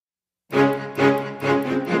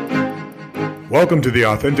Welcome to the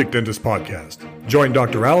Authentic Dentist Podcast. Join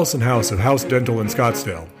Dr. Allison House of House Dental in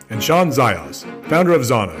Scottsdale and Shawn Zajas, founder of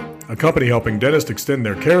Zajas, a company helping dentists extend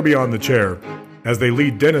their care beyond the chair as they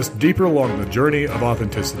lead dentists deeper along the journey of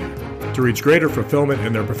authenticity to reach greater fulfillment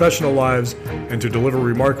in their professional lives and to deliver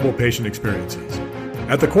remarkable patient experiences.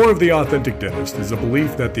 At the core of the Authentic Dentist is a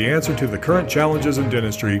belief that the answer to the current challenges in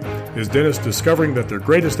dentistry is dentists discovering that their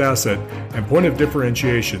greatest asset and point of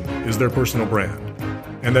differentiation is their personal brand,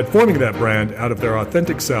 and that forming that brand out of their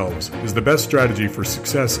authentic selves is the best strategy for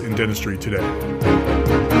success in dentistry today.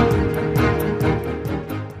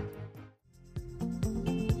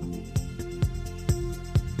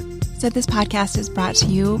 So this podcast is brought to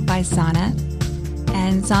you by Zajas,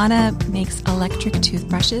 and Zajas makes electric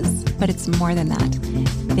toothbrushes, but it's more than that.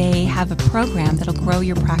 They have a program that'll grow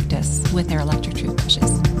your practice with their electric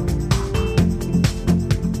toothbrushes.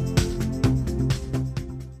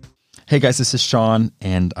 Hey guys, this is Shawn,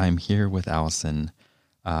 and I'm here with Allison,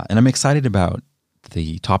 and I'm excited about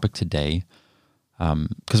the topic today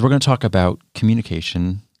because we're going to talk about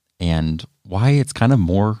communication and why it's kind of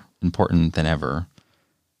more important than ever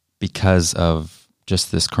because of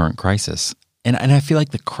just this current crisis. And I feel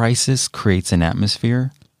like the crisis creates an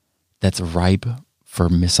atmosphere that's ripe for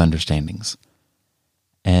misunderstandings.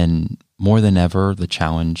 And more than ever, the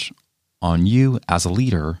challenge on you as a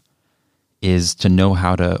leader is to know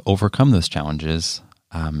how to overcome those challenges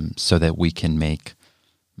so that we can make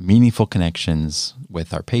meaningful connections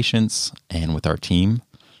with our patients and with our team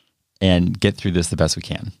and get through this the best we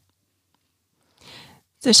can.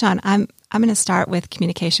 So Shawn, I'm going to start with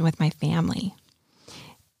communication with my family.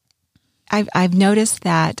 I've noticed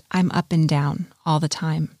that I'm up and down all the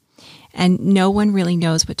time, and no one really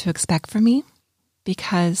knows what to expect from me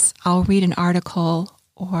because I'll read an article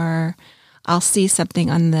or I'll see something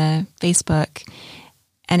on the Facebook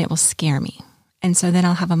and it will scare me. And so then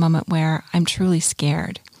I'll have a moment where I'm truly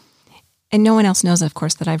scared. And no one else knows, of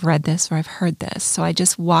course, that I've read this or I've heard this. So I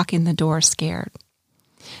just walk in the door scared.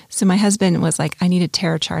 So my husband was like, I need a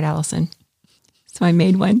terror chart, Allison. So I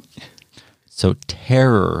made one. So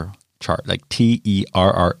terror chart, like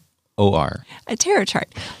TERROR. A terror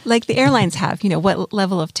chart, like the airlines have. You know, what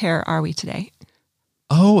level of terror are we today?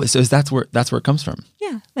 Oh, so that's where it comes from.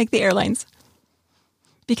 Yeah, like the airlines.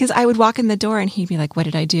 Because I would walk in the door and he'd be like, what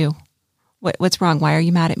did I do? What's wrong? Why are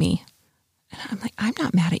you mad at me? And I'm like, I'm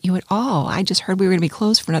not mad at you at all. I just heard we were going to be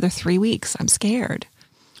closed for another 3 weeks. I'm scared.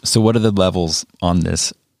 So what are the levels on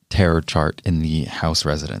this terror chart in the house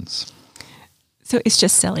residence? So it's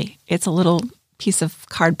just silly. It's a little piece of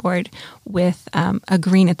cardboard with a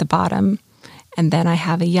green at the bottom. And then I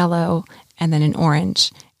have a yellow and then an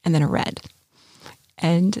orange and then a red.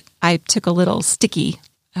 And I took a little sticky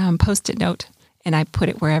Post-it note and I put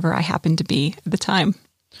it wherever I happened to be at the time.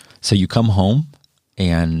 So you come home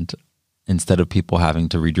and instead of people having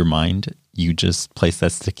to read your mind, you just place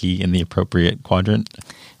that sticky in the appropriate quadrant?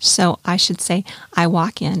 So I should say, I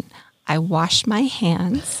walk in, I wash my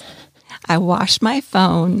hands, I wash my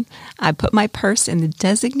phone, I put my purse in the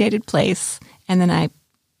designated place, and then I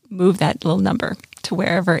move that little number to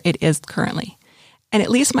wherever it is currently. And at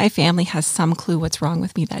least my family has some clue what's wrong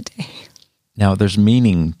with me that day. Now, there's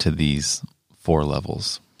meaning to these 4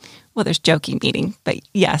 levels. Well, there's joking meaning, but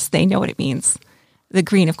yes, they know what it means. The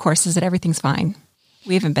green, of course, is that everything's fine.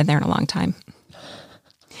 We haven't been there in a long time.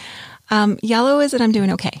 Yellow is that I'm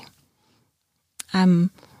doing okay.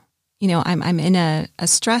 I'm in a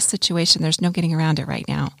stress situation. There's no getting around it right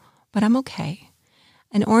now, but I'm okay.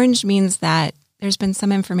 And orange means that there's been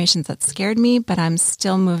some information that scared me, but I'm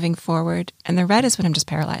still moving forward. And the red is when I'm just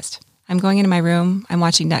paralyzed. I'm going into my room. I'm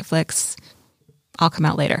watching Netflix. I'll come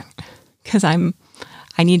out later because I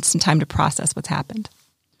need some time to process what's happened.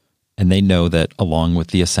 And they know that along with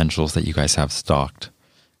the essentials that you guys have stocked,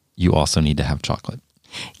 you also need to have chocolate.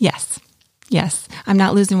 Yes. I'm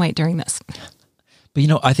not losing weight during this.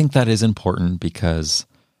 But, I think that is important because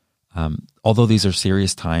although these are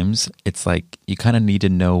serious times, it's like you kind of need to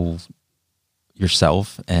know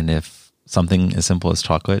yourself. And if something as simple as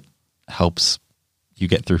chocolate helps you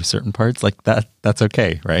get through certain parts, like that's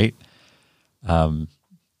okay, right?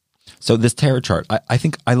 So this terror chart, I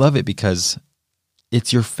think I love it because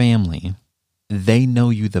it's your family. They know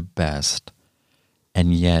you the best,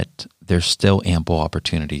 and yet there's still ample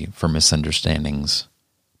opportunity for misunderstandings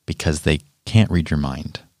because they can't read your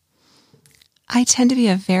mind. I tend to be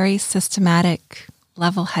a very systematic,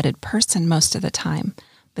 level-headed person most of the time,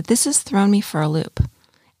 but this has thrown me for a loop,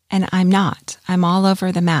 and I'm not. I'm all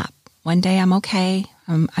over the map. One day I'm okay,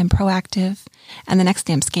 I'm proactive, and the next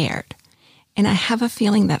day I'm scared. And I have a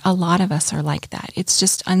feeling that a lot of us are like that. It's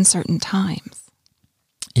just uncertain times.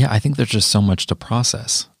 Yeah, I think there's just so much to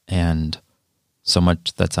process. And so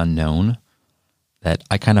much that's unknown that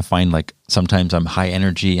I kind of find like sometimes I'm high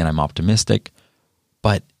energy and I'm optimistic,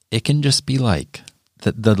 but it can just be like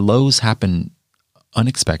the lows happen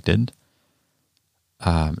unexpected.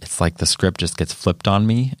 It's like the script just gets flipped on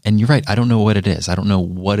me. And you're right. I don't know what it is. I don't know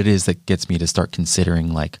what it is that gets me to start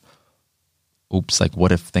considering like, oops, like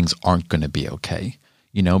what if things aren't going to be okay?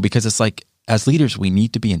 Because it's like as leaders, we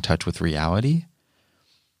need to be in touch with reality.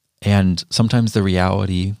 And sometimes the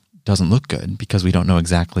reality doesn't look good because we don't know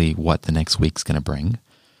exactly what the next week's going to bring.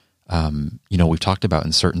 We've talked about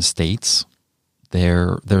in certain states,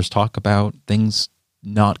 there's talk about things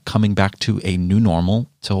not coming back to a new normal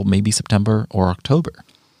till maybe September or October.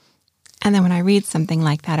 And then when I read something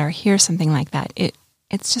like that or hear something like that,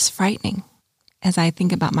 it's just frightening. As I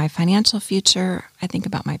think about my financial future, I think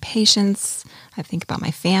about my patients, I think about my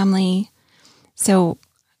family. So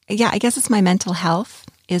yeah, I guess it's my mental health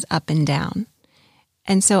is up and down.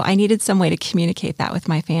 And so I needed some way to communicate that with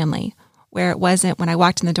my family, where it wasn't when I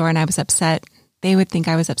walked in the door and I was upset, they would think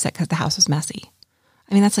I was upset because the house was messy.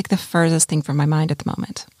 I mean, that's like the furthest thing from my mind at the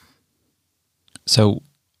moment. So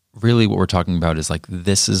really what we're talking about is like,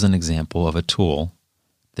 this is an example of a tool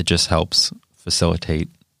that just helps facilitate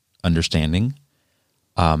understanding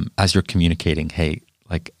as you're communicating, hey,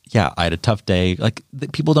 like, yeah, I had a tough day. Like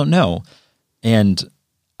people don't know. And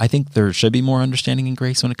I think there should be more understanding and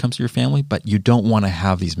grace when it comes to your family, but you don't want to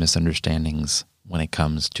have these misunderstandings when it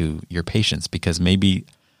comes to your patients because maybe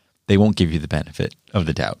they won't give you the benefit of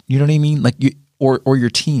the doubt. You know what I mean? Like or your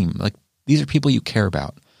team, like these are people you care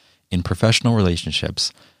about in professional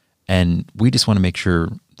relationships. And we just want to make sure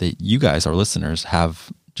that you guys, our listeners,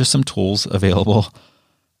 have just some tools available,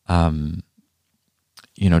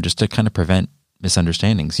 just to kind of prevent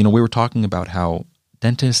misunderstandings. We were talking about how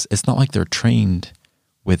dentists, it's not like they're trained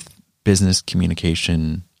with business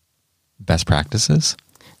communication best practices.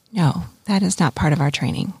 No, that is not part of our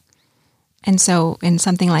training. And so in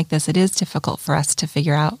something like this, it is difficult for us to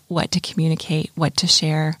figure out what to communicate, what to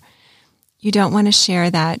share. You don't want to share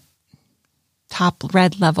that top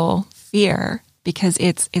red level fear because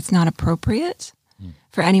it's not appropriate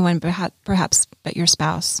for anyone, perhaps but your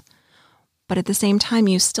spouse. But at the same time,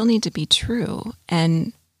 you still need to be true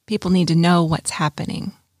and people need to know what's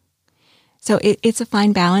happening. So it's a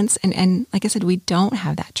fine balance. And like I said, we don't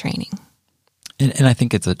have that training. And I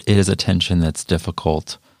think it is a tension that's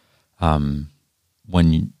difficult when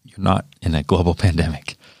you're not in a global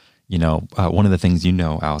pandemic. One of the things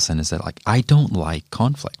Allison, is that like I don't like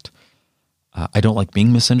conflict. I don't like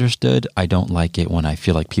being misunderstood. I don't like it when I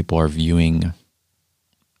feel like people are viewing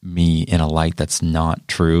me in a light that's not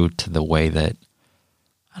true to the way that,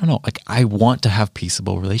 I don't know, like I want to have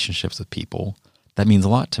peaceable relationships with people. That means a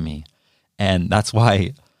lot to me. And that's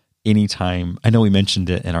why anytime, I know we mentioned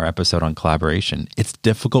it in our episode on collaboration, it's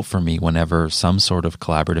difficult for me whenever some sort of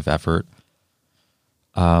collaborative effort,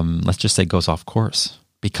 let's just say goes off course,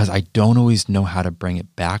 because I don't always know how to bring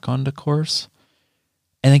it back onto course.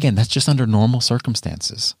 And again, that's just under normal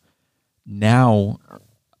circumstances. Now,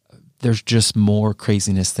 there's just more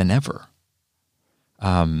craziness than ever.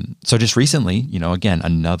 So just recently, again,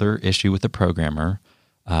 another issue with the programmer.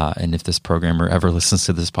 And if this programmer ever listens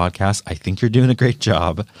to this podcast, I think you're doing a great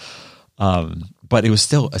job. But it was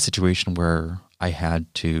still a situation where I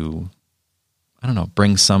had to,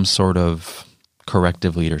 bring some sort of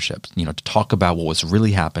corrective leadership, to talk about what was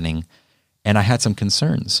really happening. And I had some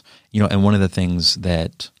concerns, and one of the things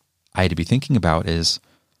that I had to be thinking about is,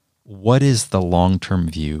 what is the long-term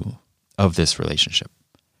view of this relationship?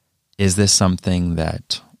 Is this something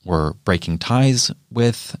that we're breaking ties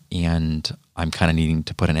with and I'm kind of needing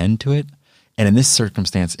to put an end to it? And in this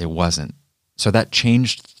circumstance, it wasn't. So that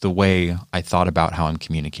changed the way I thought about how I'm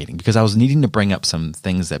communicating, because I was needing to bring up some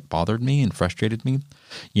things that bothered me and frustrated me.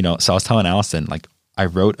 So I was telling Allison, like, I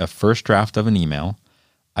wrote a first draft of an email.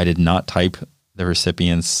 I did not type the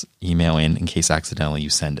recipient's email in case accidentally you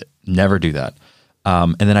send it. Never do that.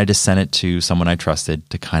 And then I just sent it to someone I trusted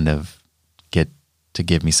to kind of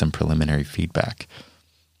give me some preliminary feedback.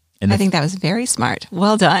 And I think that was very smart.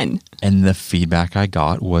 Well done. And the feedback I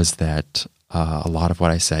got was that a lot of what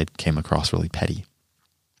I said came across really petty.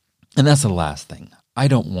 And that's the last thing. I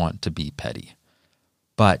don't want to be petty.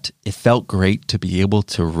 But it felt great to be able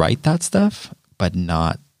to write that stuff, but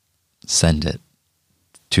not send it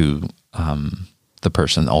to the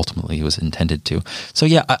person ultimately it was intended to. So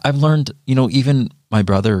yeah, I've learned, even my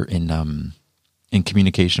brother in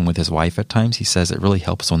communication with his wife at times, he says it really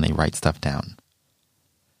helps when they write stuff down.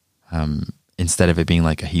 Instead of it being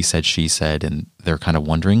like a he said, she said, and they're kind of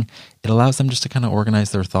wondering, it allows them just to kind of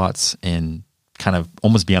organize their thoughts and kind of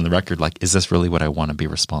almost be on the record, like, is this really what I want to be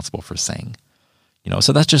responsible for saying?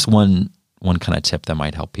 So that's just one one kind of tip that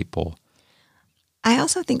might help people? I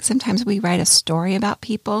also think sometimes we write a story about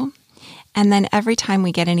people, and then every time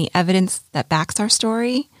we get any evidence that backs our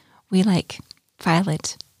story, we file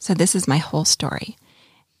it. So this is my whole story.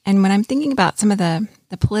 And when I'm thinking about some of the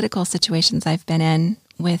political situations I've been in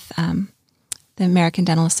with the American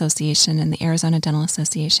Dental Association and the Arizona Dental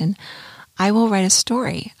Association, I will write a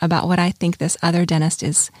story about what I think this other dentist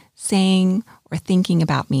is saying or thinking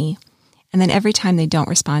about me. And then every time they don't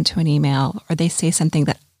respond to an email or they say something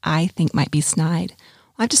that I think might be snide,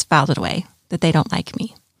 well, I've just filed it away that they don't like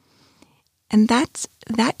me. And that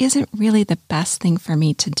isn't really the best thing for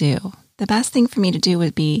me to do. The best thing for me to do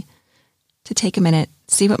would be to take a minute,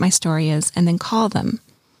 see what my story is, and then call them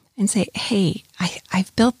and say, hey,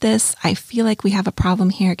 I've built this. I feel like we have a problem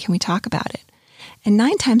here. Can we talk about it? And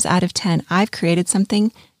 9 times out of 10, I've created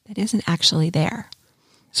something that isn't actually there.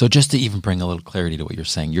 So just to even bring a little clarity to what you're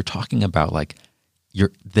saying, you're talking about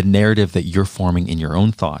the narrative that you're forming in your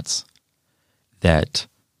own thoughts that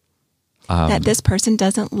this person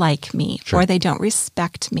doesn't like me, sure, or they don't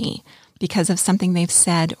respect me because of something they've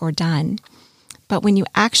said or done. But when you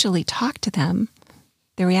actually talk to them,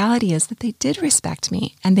 the reality is that they did respect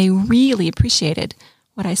me and they really appreciated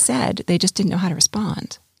what I said. They just didn't know how to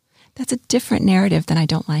respond. That's a different narrative than I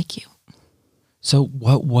don't like you. So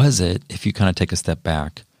what was it, if you kind of take a step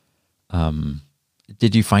back,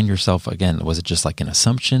 did you find yourself, again, was it just like an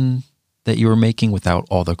assumption that you were making without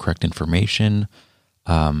all the correct information?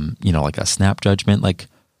 Like a snap judgment?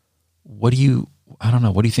 What do you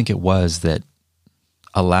think it was that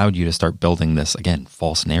allowed you to start building this, again,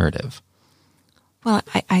 false narrative? Well,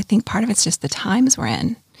 I think part of it's just the times we're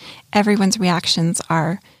in. Everyone's reactions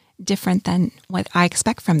are different than what I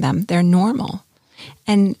expect from them. They're normal.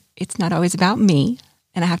 And it's not always about me.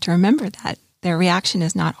 And I have to remember that. Their reaction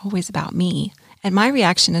is not always about me. And my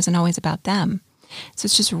reaction isn't always about them. So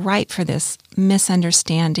it's just ripe for this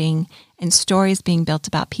misunderstanding and stories being built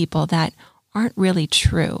about people that aren't really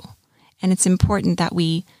true. And it's important that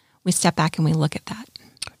we step back and we look at that.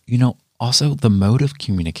 Also the mode of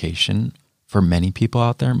communication for many people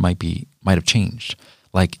out there might have changed.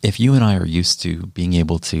 Like if you and I are used to being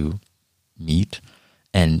able to meet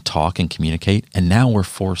and talk and communicate, and now we're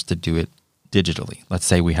forced to do it digitally. Let's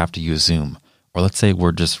say we have to use Zoom, or let's say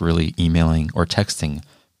we're just really emailing or texting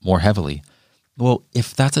more heavily. Well,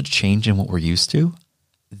 if that's a change in what we're used to,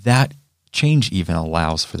 that change even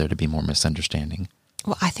allows for there to be more misunderstanding.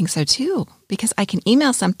 Well, I think so too, because I can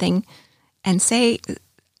email something and say,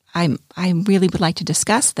 I really would like to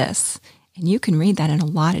discuss this. And you can read that in a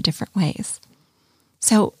lot of different ways.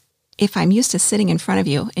 So if I'm used to sitting in front of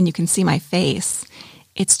you and you can see my face,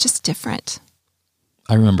 it's just different.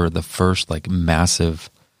 I remember the first massive,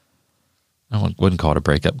 I wouldn't call it a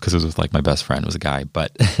breakup because it was with my best friend, was a guy,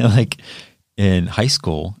 but in high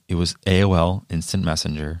school, it was AOL Instant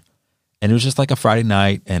Messenger. And it was just a Friday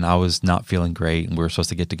night and I was not feeling great and we were supposed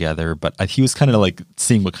to get together, but he was kind of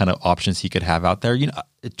seeing what kind of options he could have out there.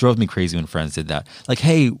 It drove me crazy when friends did that.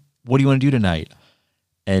 Hey, what do you want to do tonight?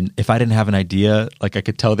 And if I didn't have an idea, I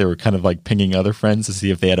could tell they were kind of pinging other friends to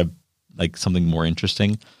see if they had something more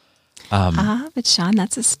interesting. But Shawn,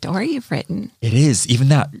 that's a story you've written. It is. Even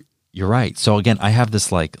that, you're right. So again, I have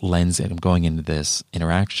this lens and I'm going into this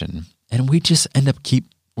interaction and we just end up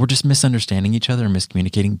we're just misunderstanding each other and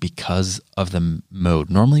miscommunicating because of the mode.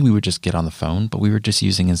 Normally we would just get on the phone, but we were just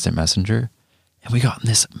using Instant Messenger and we got in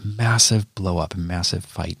this massive blow up and massive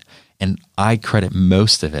fight. And I credit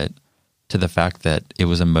most of it to the fact that it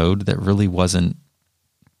was a mode that really wasn't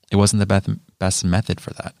the best method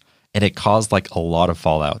for that. And it caused a lot of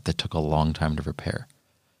fallout that took a long time to repair.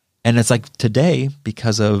 And it's today,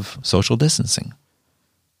 because of social distancing,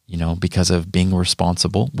 because of being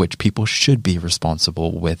responsible, which people should be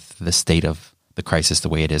responsible with the state of the crisis the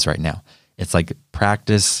way it is right now. It's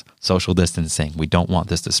practice social distancing. We don't want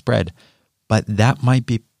this to spread, but that might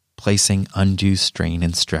be placing undue strain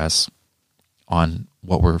and stress on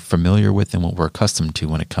what we're familiar with and what we're accustomed to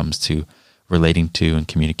when it comes to relating to and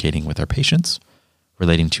communicating with our patients,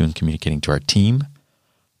 relating to and communicating to our team.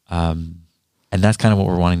 And that's kind of what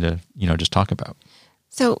we're wanting to, just talk about.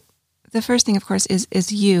 So the first thing, of course,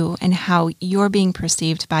 is you and how you're being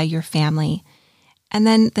perceived by your family. And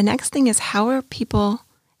then the next thing is how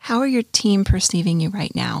are your team perceiving you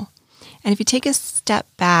right now? And if you take a step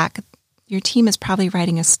back, your team is probably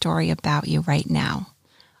writing a story about you right now,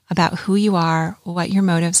 about who you are, what your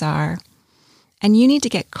motives are. And you need to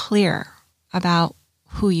get clear about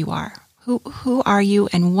who you are. Who are you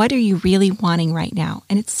and what are you really wanting right now?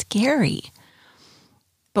 And it's scary.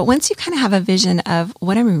 But once you kind of have a vision of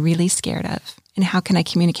what am I really scared of and how can I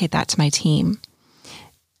communicate that to my team,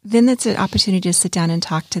 then it's an opportunity to sit down and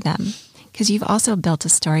talk to them. because you've also built a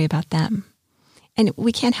story about them. And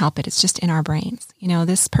we can't help it. It's just in our brains.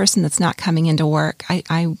 This person that's not coming into work,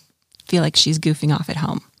 I feel like she's goofing off at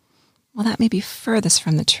home. Well, that may be furthest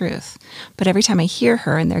from the truth. But every time I hear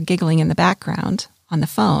her and they're giggling in the background on the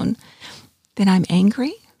phone, then I'm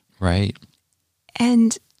angry. Right.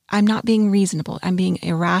 And I'm not being reasonable. I'm being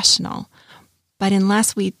irrational. But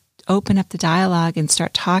unless we open up the dialogue and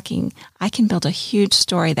start talking, I can build a huge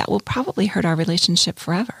story that will probably hurt our relationship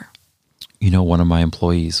forever. One of my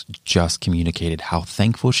employees just communicated how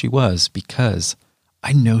thankful she was because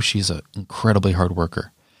I know she's an incredibly hard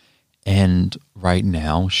worker. And right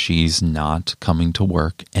now she's not coming to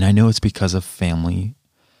work. And I know it's because of family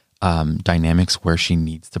dynamics where she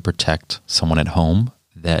needs to protect someone at home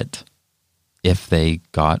that if they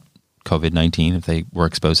got COVID-19, if they were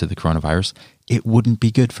exposed to the coronavirus, it wouldn't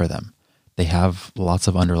be good for them. They have lots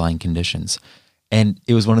of underlying conditions. And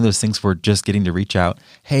it was one of those things where just getting to reach out,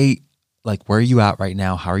 hey, like, where are you at right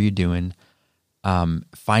now? How are you doing?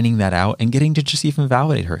 Finding that out and getting to just even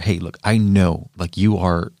validate her. Hey, look, I know like you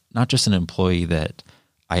are not just an employee that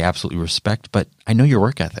I absolutely respect, but I know your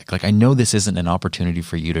work ethic. Like, I know this isn't an opportunity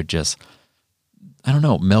for you to just, I don't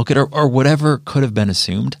know, milk it or whatever could have been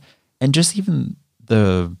assumed. And just even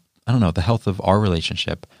the health of our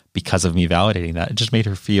relationship because of me validating that, it just made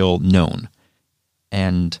her feel known.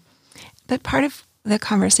 But part of the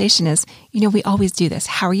conversation is, we always do this.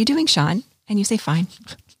 How are you doing, Shawn? And you say, fine.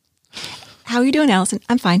 How are you doing, Allison?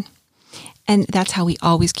 I'm fine. And that's how we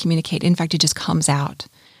always communicate. In fact, it just comes out.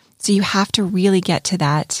 So you have to really get to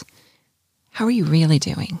that. How are you really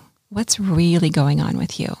doing? What's really going on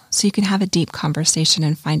with you? So you can have a deep conversation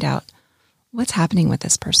and find out what's happening with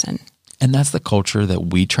this person. And that's the culture that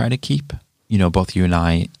we try to keep, both you and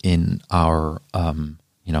I in our,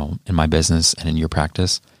 in my business and in your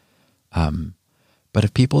practice. But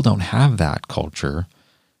if people don't have that culture,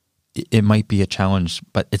 it might be a challenge,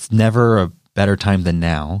 but it's never a better time than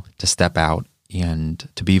now to step out and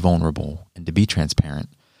to be vulnerable and to be transparent.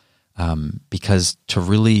 Because to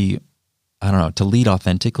really, to lead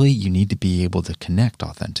authentically, you need to be able to connect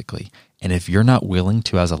authentically. And if you're not willing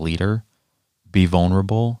to, as a leader, be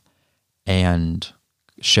vulnerable and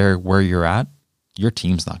share where you're at, your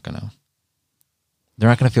team's not going to. They're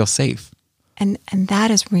not going to feel safe. And that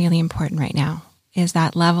is really important right now, is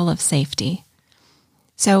that level of safety.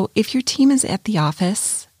 So if your team is at the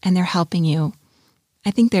office and they're helping you,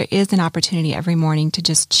 I think there is an opportunity every morning to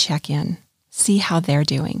just check in, see how they're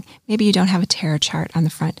doing. Maybe you don't have a terror chart on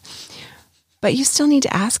the front, but you still need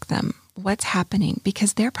to ask them what's happening,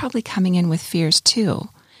 because they're probably coming in with fears too,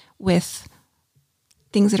 with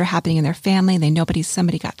things that are happening in their family.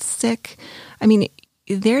 Somebody got sick. I mean,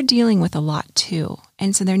 they're dealing with a lot too.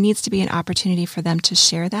 And so there needs to be an opportunity for them to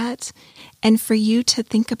share that and for you to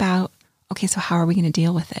think about, okay, so how are we going to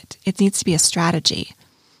deal with it? It needs to be a strategy.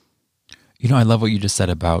 I love what you just said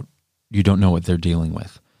about you don't know what they're dealing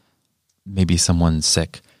with. Maybe someone's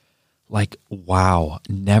sick. Like, wow,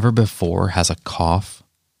 never before has a cough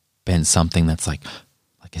been something that's like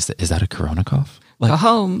is that a corona cough? Like, go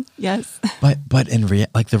home, yes. But in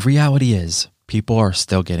the reality is people are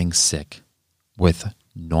still getting sick with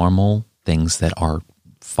normal things that are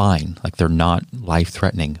fine. Like, they're not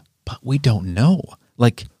life-threatening, but we don't know.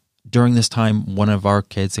 Like, during this time, one of our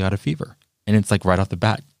kids got a fever, and it's like right off the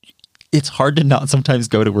bat. It's hard to not sometimes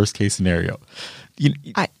go to worst case scenario.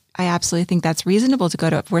 I absolutely think that's reasonable to go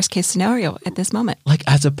to worst case scenario at this moment. Like,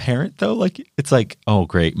 as a parent though, like, it's like, oh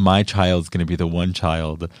great, my child's going to be the one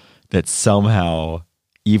child that somehow,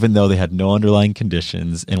 even though they had no underlying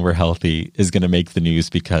conditions and were healthy, is going to make the news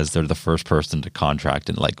because they're the first person to contract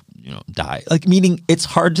and die. Like, meaning it's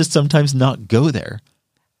hard to sometimes not go there.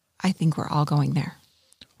 I think we're all going there.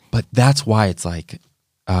 But that's why it's like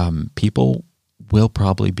people will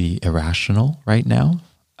probably be irrational right now,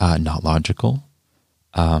 not logical,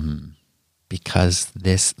 because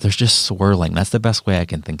there's just swirling. That's the best way I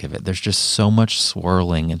can think of it. There's just so much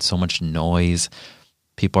swirling and so much noise.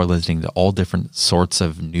 People are listening to all different sorts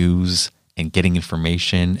of news and getting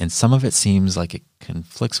information, and some of it seems like it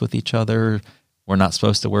conflicts with each other. We're not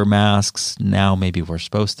supposed to wear masks. Now maybe we're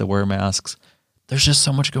supposed to wear masks. There's just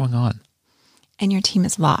so much going on. And your team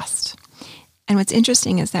is lost. And what's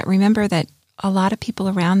interesting is that remember that a lot of people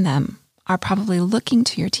around them are probably looking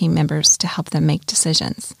to your team members to help them make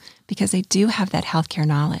decisions because they do have that healthcare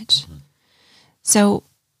knowledge. Mm-hmm. So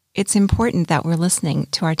it's important that we're listening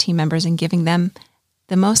to our team members and giving them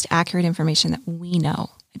the most accurate information that we know.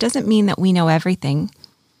 It doesn't mean that we know everything,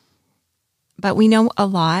 but we know a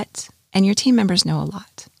lot, and your team members know a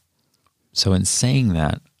lot. So in saying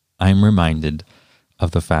that, I'm reminded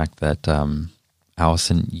of the fact that,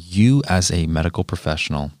 Allison, you as a medical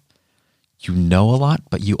professional, you know a lot,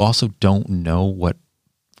 but you also don't know what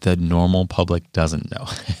the normal public doesn't know.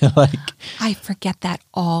 Like, I forget that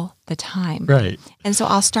all the time. right. And so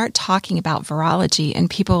I'll start talking about virology and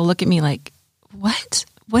people will look at me like, what?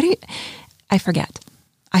 What do you, I forget.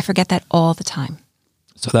 I forget that all the time.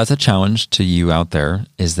 So that's a challenge to you out there,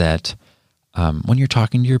 is that when you're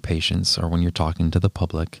talking to your patients or when you're talking to the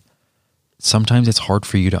public, sometimes it's hard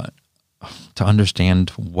for you to understand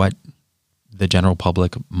what the general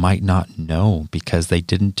public might not know, because they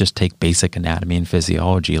didn't just take basic anatomy and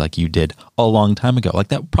physiology like you did a long time ago. Like,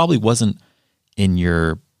 that probably wasn't in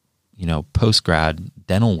your, post-grad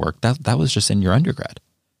dental work. That was just in your undergrad.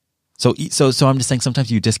 So I'm just saying,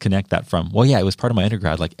 sometimes you disconnect that from, well, yeah, it was part of my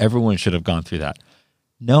undergrad. Like, everyone should have gone through that.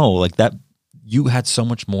 No, like that, you had so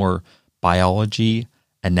much more biology,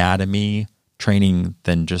 anatomy training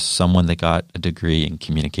than just someone that got a degree in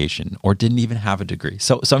communication or didn't even have a degree.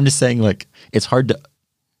 So I'm just saying, like, it's hard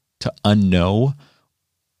to unknow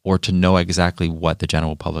or to know exactly what the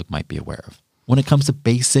general public might be aware of when it comes to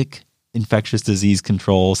basic infectious disease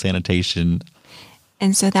control, sanitation.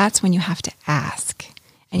 And so that's when you have to ask.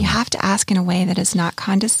 And you have to ask in a way that is not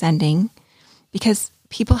condescending, because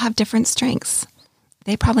people have different strengths.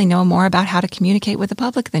 They probably know more about how to communicate with the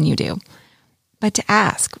public than you do. But to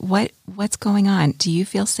ask, what's going on? Do you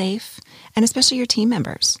feel safe? And especially your team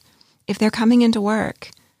members. If they're coming into work,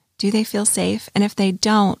 do they feel safe? And if they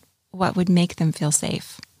don't, what would make them feel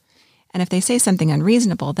safe? And if they say something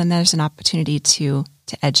unreasonable, then there's an opportunity to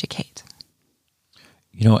educate.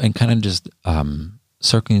 And kind of just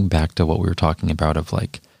circling back to what we were talking about of,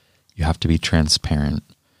 like, you have to be transparent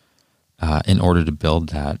in order to build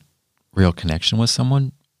that real connection with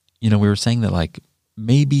someone. We were saying that, like,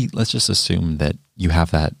 maybe let's just assume that you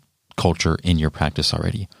have that culture in your practice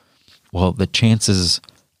already. Well, the chances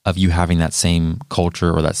of you having that same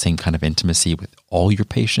culture or that same kind of intimacy with all your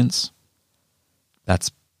patients,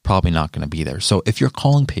 that's probably not going to be there. So if you're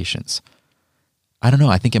calling patients, I don't know,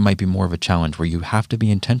 I think it might be more of a challenge where you have to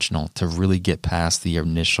be intentional to really get past the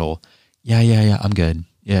initial, yeah, I'm good.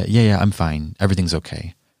 Yeah, I'm fine. Everything's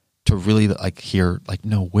okay. To really, like, hear, like,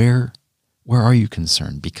 no, where are you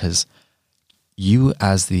concerned? Because you,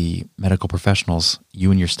 as the medical professionals, you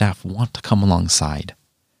and your staff want to come alongside.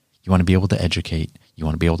 You want to be able to educate. You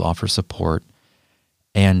want to be able to offer support.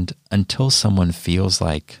 And until someone feels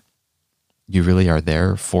like you really are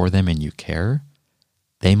there for them and you care,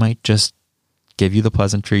 they might just give you the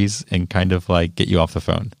pleasantries and kind of, like, get you off the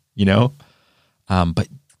phone,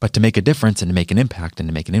 But to make a difference and to make an impact and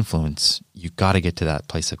to make an influence, you got to get to that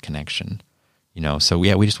place of connection, So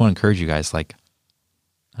yeah, we just want to encourage you guys, like,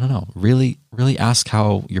 I don't know, really, really ask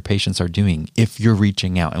how your patients are doing if you're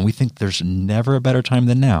reaching out. And we think there's never a better time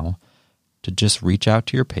than now to just reach out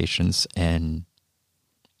to your patients and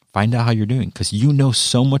find out how you're doing, because you know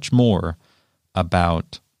so much more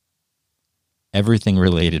about everything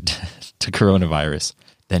related to coronavirus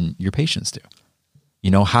than your patients do.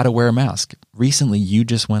 How to wear a mask. Recently, you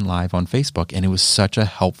just went live on Facebook, and it was such a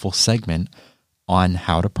helpful segment on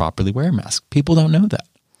how to properly wear a mask. People don't know that.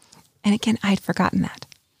 And again, I'd forgotten that.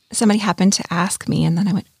 Somebody happened to ask me, and then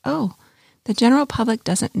I went, oh, the general public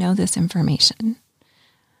doesn't know this information.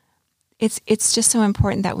 It's just so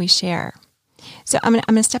important that we share. So I'm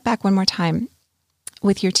gonna step back one more time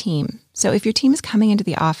with your team. So if your team is coming into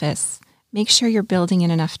the office, make sure you're building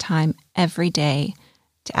in enough time every day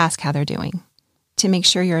to ask how they're doing, to make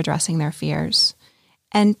sure you're addressing their fears,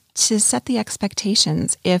 and to set the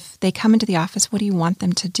expectations. If they come into the office, what do you want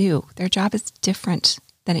them to do? Their job is different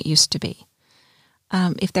than it used to be.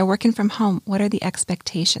 If they're working from home, what are the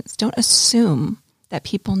expectations? Don't assume that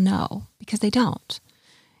people know, because they don't.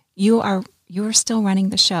 You are still running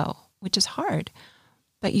the show, which is hard,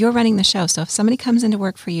 but you're running the show. So if somebody comes into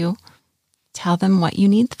work for you, tell them what you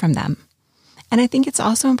need from them. And I think it's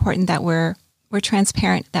also important that we're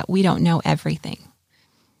transparent, that we don't know everything.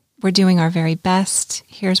 We're doing our very best.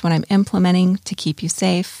 Here's what I'm implementing to keep you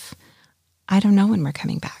safe. I don't know when we're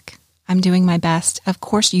coming back. I'm doing my best. Of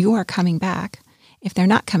course, you are coming back. If they're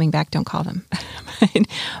not coming back, don't call them.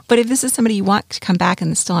 But if this is somebody you want to come back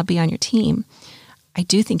and still be on your team, I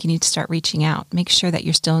do think you need to start reaching out. Make sure that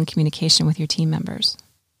you're still in communication with your team members.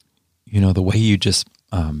 The way you just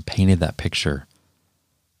painted that picture,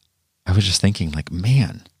 I was just thinking, like,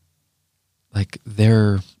 man, like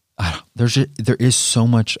there is so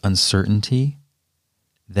much uncertainty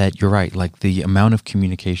that you're right. Like, the amount of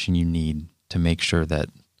communication you need to make sure that,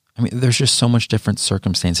 there's just so much different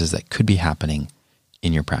circumstances that could be happening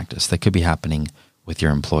in your practice, that could be happening with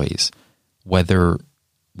your employees, whether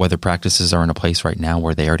practices are in a place right now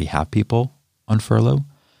where they already have people on furlough.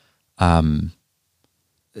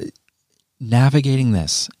 navigating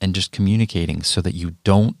this and just communicating so that you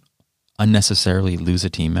don't unnecessarily lose a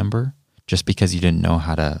team member just because you didn't know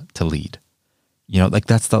how to lead. Like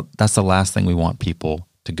that's the last thing we want people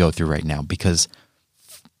to go through right now, because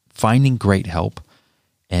finding great help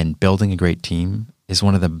and building a great team is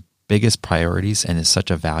one of the biggest priorities and is such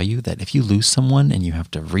a value that if you lose someone and you have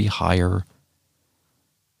to rehire,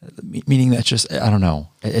 meaning that's just, I don't know,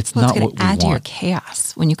 it's not what we want. It's going to add to your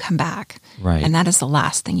chaos when you come back. Right. And that is the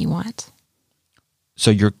last thing you want.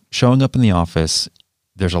 So you're showing up in the office,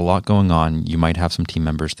 there's a lot going on, you might have some team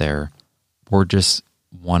members there. We're just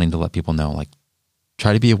wanting to let people know, like,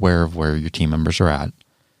 try to be aware of where your team members are at.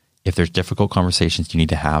 If there's difficult conversations you need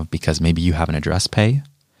to have because maybe you haven't addressed pay,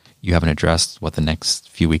 you haven't addressed what the next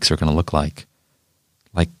few weeks are going to look like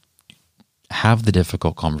have the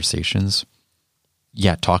difficult conversations.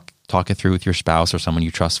 Yeah, talk it through with your spouse or someone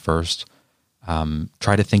you trust first.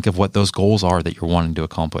 Try to think of what those goals are that you're wanting to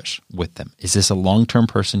accomplish with them. Is this a long-term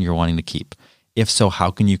person you're wanting to keep? If so,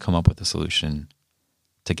 how can you come up with a solution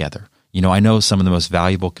together? I know some of the most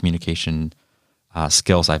valuable communication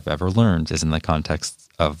skills I've ever learned is in the context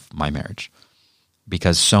of my marriage,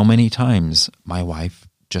 because so many times my wife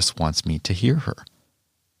just wants me to hear her,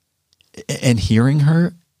 and hearing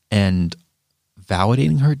her and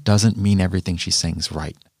validating her doesn't mean everything she's saying is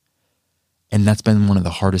right. And that's been one of the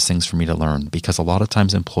hardest things for me to learn, because a lot of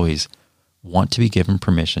times employees want to be given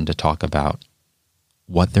permission to talk about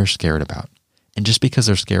what they're scared about. And just because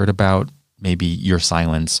they're scared about maybe your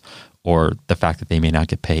silence or the fact that they may not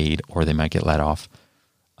get paid or they might get let off,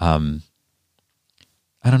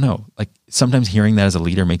 I don't know. Like, sometimes hearing that as a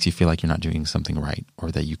leader makes you feel like you're not doing something right,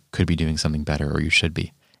 or that you could be doing something better, or you should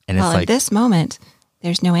be. And well, it's like, at this moment,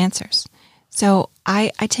 there's no answers. So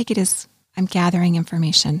I take it as I'm gathering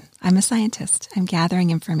information. I'm a scientist. I'm gathering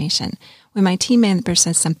information. When my team member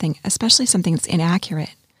says something, especially something that's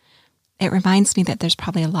inaccurate, it reminds me that there's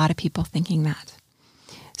probably a lot of people thinking that.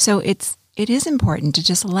 So it is important to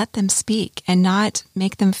just let them speak and not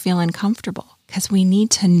make them feel uncomfortable, because we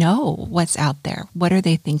need to know what's out there. What are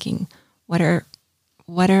they thinking? What are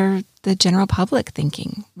the general public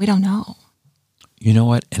thinking? We don't know. You know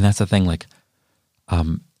what? And that's the thing, like,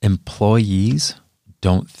 employees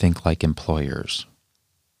don't think like employers.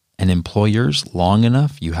 And employers, long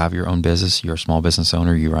enough, you have your own business, you're a small business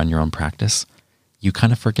owner, you run your own practice, you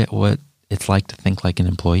kind of forget what it's like to think like an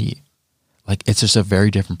employee. Like, it's just a very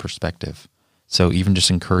different perspective. So even just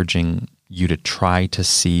encouraging you to try to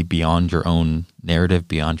see beyond your own narrative,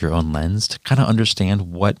 beyond your own lens, to kind of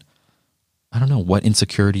understand what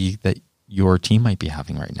insecurity that your team might be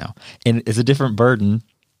having right now. And it's a different burden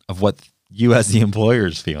of what you as the employer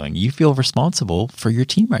is feeling. You feel responsible for your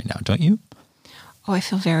team right now, don't you? Oh, I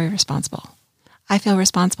feel very responsible. I feel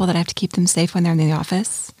responsible that I have to keep them safe when they're in the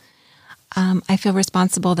office. I feel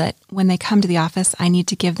responsible that when they come to the office, I need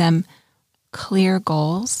to give them clear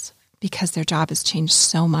goals, because their job has changed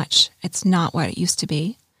so much. It's not what it used to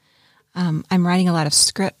be. I'm writing a lot of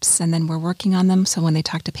scripts, and then we're working on them so when they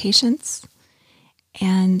talk to patients.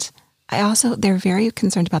 And they're very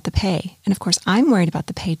concerned about the pay. And of course, I'm worried about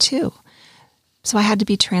the pay too. So I had to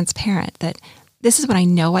be transparent that this is what I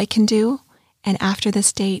know I can do. And after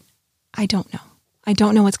this date, I don't know. I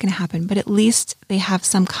don't know what's going to happen, but at least they have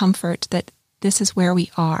some comfort that this is where we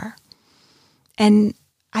are. And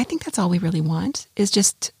I think that's all we really want, is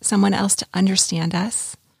just someone else to understand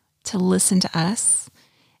us, to listen to us,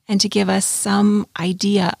 and to give us some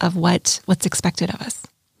idea of what's expected of us.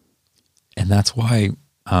 And that's why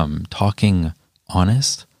talking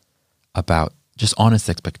honest about just honest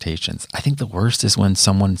expectations. I think the worst is when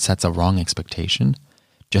someone sets a wrong expectation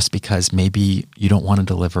just because maybe you don't want to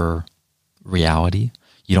deliver reality.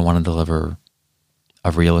 You don't want to deliver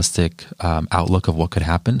a realistic outlook of what could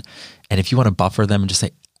happen. And if you want to buffer them and just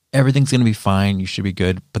say, everything's going to be fine, you should be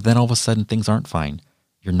good, but then all of a sudden things aren't fine.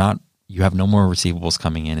 You have no more receivables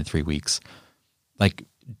coming in 3 weeks. Like,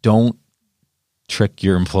 don't trick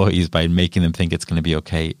your employees by making them think it's going to be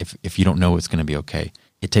okay if you don't know it's going to be okay.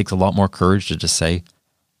 It takes a lot more courage to just say,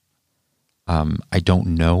 I don't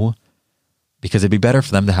know, because it'd be better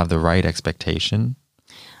for them to have the right expectation.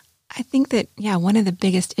 I think that, one of the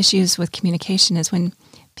biggest issues with communication is when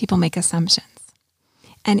people make assumptions.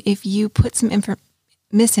 And if you put some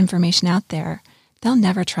misinformation out there, they'll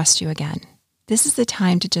never trust you again. This is the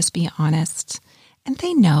time to just be honest. And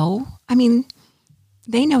they know. I mean,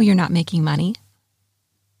 they know you're not making money.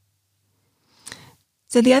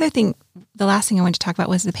 So the last thing I wanted to talk about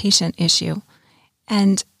was the patient issue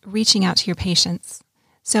and reaching out to your patients.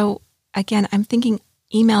 So again, I'm thinking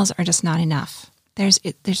emails are just not enough. There's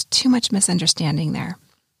too much misunderstanding there.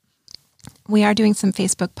 We are doing some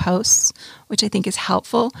Facebook posts, which I think is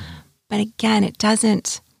helpful, But again, it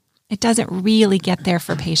doesn't really get there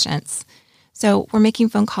for patients. So we're making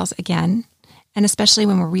phone calls again, and especially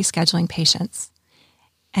when we're rescheduling patients.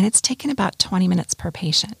 And it's taken about 20 minutes per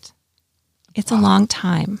patient. It's a long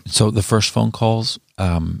time. So the first phone calls,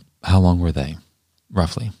 how long were they,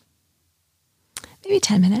 roughly? Maybe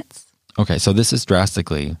 10 minutes. Okay, so this is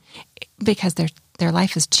drastically... Because their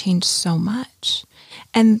life has changed so much.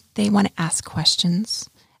 And they want to ask questions.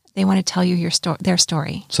 They want to tell you their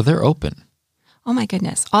story. So they're open. Oh my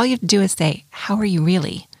goodness. All you have to do is say, how are you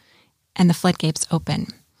really? And the floodgates open.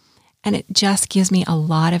 And it just gives me a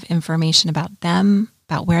lot of information about them,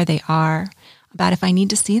 about where they are, about if I need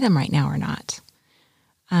to see them right now or not.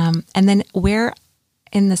 And then where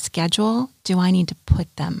in the schedule do I need to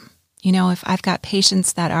put them? You know, if I've got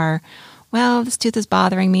patients that are, well, this tooth is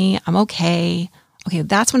bothering me, I'm okay. Okay,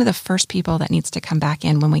 that's one of the first people that needs to come back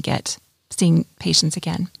in when we get seeing patients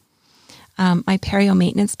again. My perio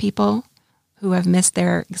maintenance people who have missed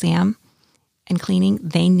their exam and cleaning,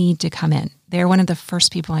 they need to come in. They're one of the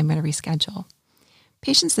first people I'm going to reschedule.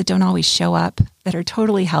 Patients that don't always show up, that are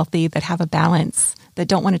totally healthy, that have a balance, that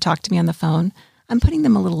don't want to talk to me on the phone, I'm putting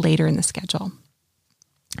them a little later in the schedule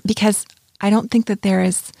because I don't think that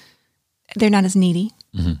they're not as needy.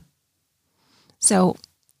 Mm-hmm. So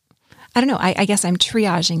I don't know. I guess I'm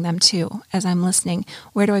triaging them too as I'm listening.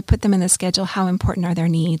 Where do I put them in the schedule? How important are their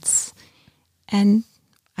needs? And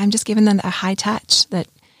I'm just giving them a high touch that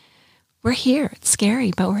we're here. It's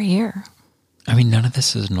scary, but we're here. I mean, none of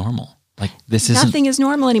this is normal. Like nothing is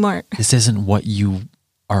normal anymore. This isn't what you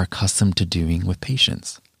are accustomed to doing with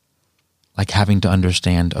patients. Like having to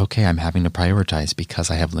understand, okay, I'm having to prioritize because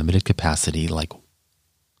I have limited capacity. Like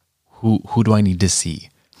who do I need to see?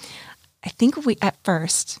 I think at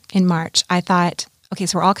first in March, I thought, okay,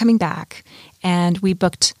 so we're all coming back and we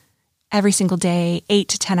booked every single day, 8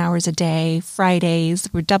 to 10 hours a day, Fridays,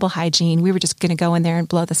 we're double hygiene. We were just going to go in there and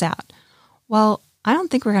blow this out. Well, I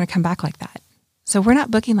don't think we're going to come back like that. So we're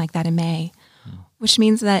not booking like that in May, which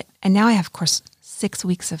means that, and now I have, of course, 6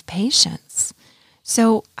 weeks of patients.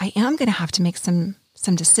 So I am going to have to make some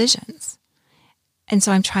decisions. And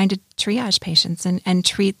so I'm trying to triage patients and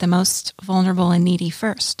treat the most vulnerable and needy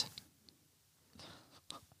first.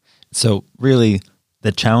 So really,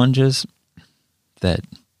 the challenges that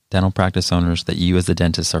dental practice owners, that you as the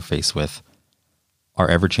dentist are faced with, are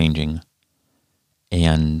ever-changing.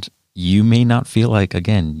 And you may not feel like,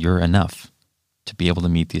 again, you're enough to be able to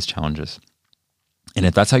meet these challenges. And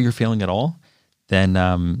if that's how you're feeling at all, then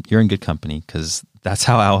you're in good company, because that's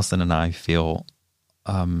how Allison and I feel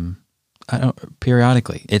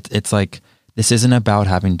periodically. It's like, this isn't about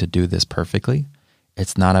having to do this perfectly.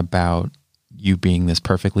 It's not about you being this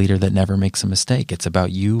perfect leader that never makes a mistake. It's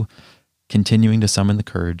about you continuing to summon the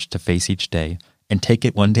courage to face each day and take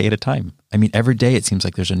it one day at a time. I mean, every day it seems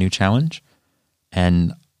like there's a new challenge,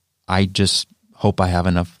 and I just hope I have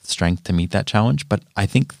enough strength to meet that challenge. But I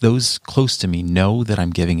think those close to me know that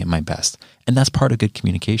I'm giving it my best. And that's part of good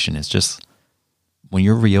communication. It's just when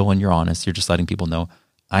you're real and you're honest, you're just letting people know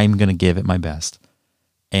I'm going to give it my best.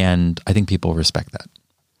 And I think people respect that.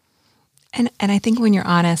 And I think when you're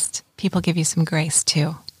honest, people give you some grace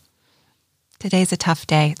too. Today's a tough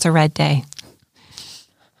day. It's a red day.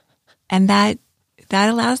 And that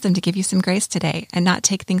allows them to give you some grace today and not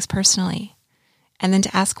take things personally. And then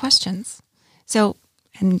to ask questions. So,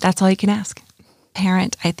 and that's all you can ask.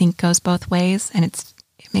 Parent, I think, goes both ways, and it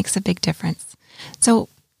makes a big difference. So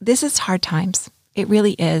this is hard times. It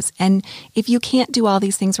really is. And if you can't do all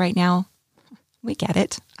these things right now, we get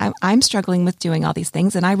it. I'm struggling with doing all these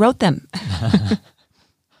things, and I wrote them.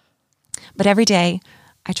 But every day,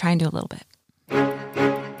 I try and do a little bit.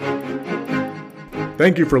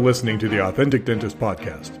 Thank you for listening to the Authentic Dentist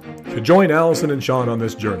Podcast. To join Allison and Shawn on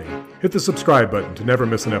this journey, hit the subscribe button to never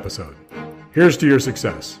miss an episode. Here's to your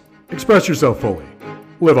success. Express yourself fully.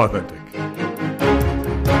 Live authentic.